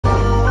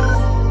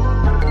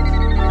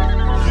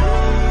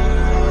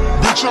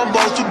Bitch, I'm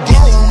about to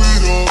blow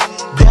it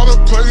up. Gotta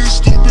play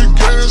stupid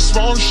games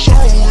while I'm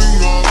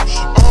showing up.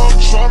 I'm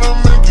tryna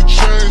make a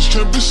change,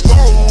 can't be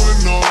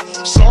slowing up.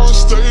 So I'm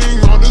staying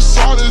on the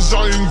side as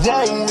I ain't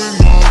growing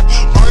up.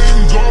 I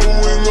ain't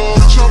going up.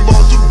 Bitch, I'm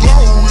about to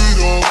blow it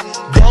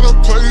up. Gotta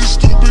play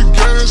stupid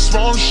games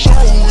while I'm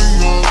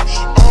showing up.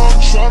 I'm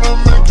tryna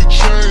make a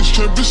change,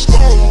 can't be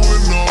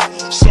slowing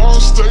up. So I'm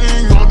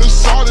staying on the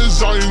side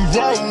as I ain't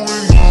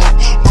growing up.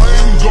 I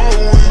ain't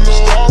going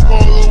up. Stop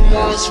all at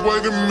once,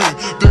 wait a minute.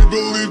 They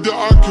believe that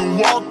I can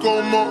walk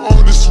on my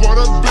own. This what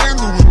I've been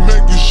doing,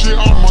 making shit.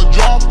 I'ma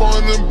drop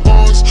on them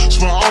bonds.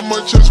 Swear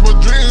I'ma chase my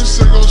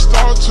dreams, ain't gon'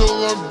 stop till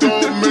I'm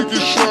done.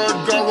 Making sure I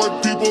got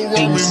what people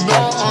around me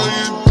know I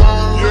ain't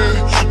done.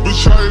 Yeah,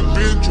 bitch, I ain't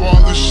been through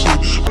all this shit.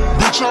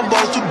 Bitch, I'm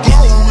about to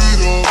blow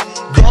it up.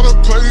 Gotta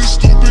play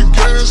stupid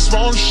games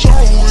while I'm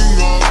showing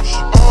up.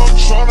 I'm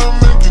tryna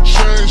make a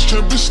change,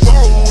 can't be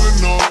slowing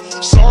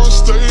up. So I'm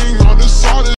staying